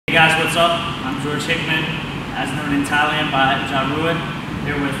Hey guys, what's up? I'm Hickman, as known in Thailand by RogerHuerta,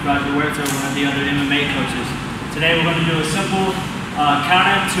 here with RogerHuerta, one of the other MMA coaches. Today we're going to do a simple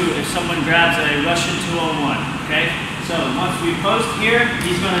counter to if someone grabs a Russian 2-on-1, okay? So once we post here,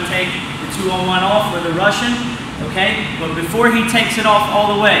 he's going to take the 2-on-1 off for the Russian, okay? But before he takes it off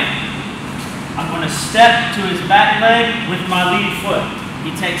all the way, I'm going to step to his back leg with my lead foot.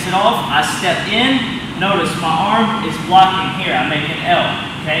 He takes it off, I step in. Notice my arm is blocking here. I make an L,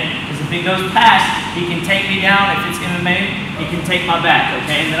 okay? Because if it goes past, he can take me down. If it's MMA, he can take my back,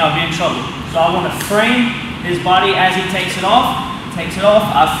 okay? And then I'll be in trouble. So I want to frame his body as he takes it off. Takes it off,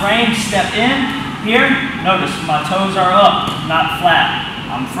 I frame, step in. Here, notice my toes are up, not flat.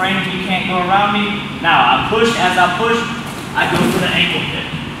 I'm framed, you can't go around me. Now I push, as I push, I go for the ankle kick,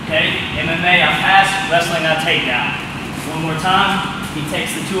 okay? MMA, I pass, wrestling, I take down. One more time, he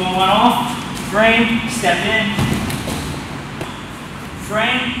takes the 2-on-1 off. Frame, step in,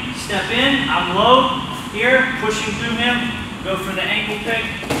 frame, step in, I'm low, here, pushing through him, go for the ankle pick,